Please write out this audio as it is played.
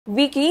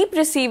We keep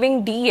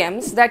receiving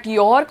DMs that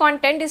your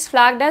content is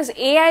flagged as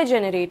AI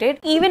generated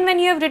even when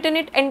you have written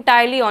it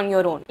entirely on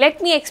your own.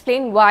 Let me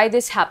explain why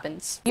this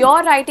happens.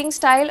 Your writing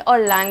style or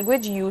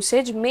language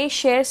usage may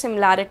share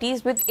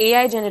similarities with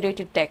AI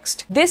generated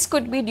text. This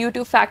could be due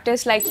to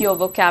factors like your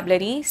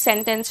vocabulary,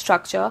 sentence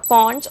structure,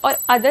 fonts, or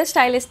other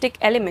stylistic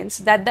elements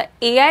that the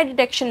AI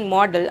detection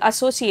model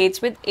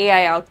associates with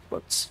AI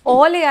outputs.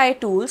 All AI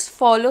tools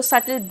follow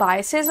subtle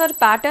biases or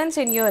patterns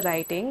in your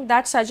writing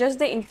that suggest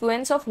the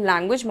influence of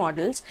language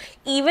models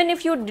even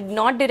if you did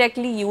not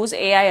directly use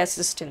AI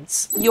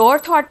assistants. Your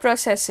thought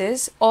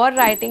processes or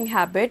writing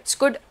habits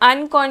could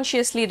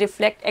unconsciously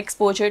reflect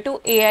exposure to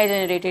AI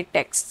generated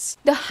texts.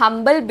 The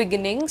humble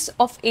beginnings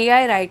of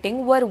AI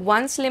writing were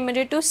once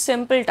limited to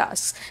simple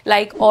tasks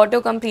like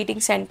auto-completing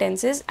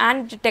sentences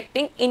and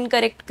detecting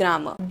incorrect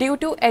grammar. Due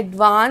to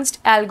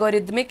advanced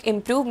algorithmic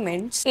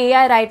improvements,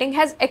 AI writing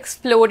has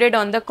exploded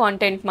on the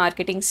content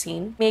marketing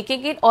scene,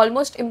 making it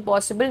almost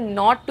impossible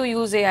not to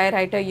use AI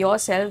writer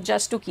yourself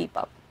just to keep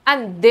up.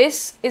 And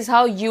this is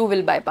how you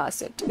will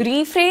bypass it.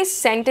 Rephrase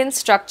sentence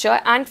structure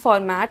and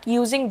format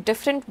using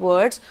different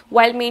words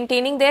while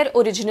maintaining their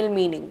original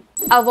meaning.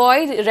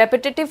 Avoid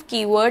repetitive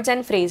keywords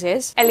and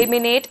phrases.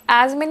 Eliminate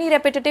as many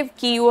repetitive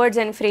keywords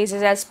and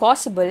phrases as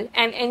possible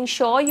and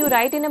ensure you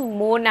write in a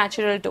more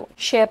natural tone.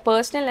 Share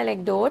personal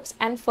anecdotes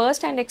and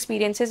first-hand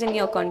experiences in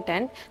your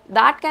content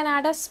that can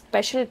add a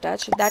special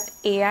touch that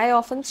AI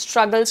often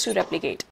struggles to replicate.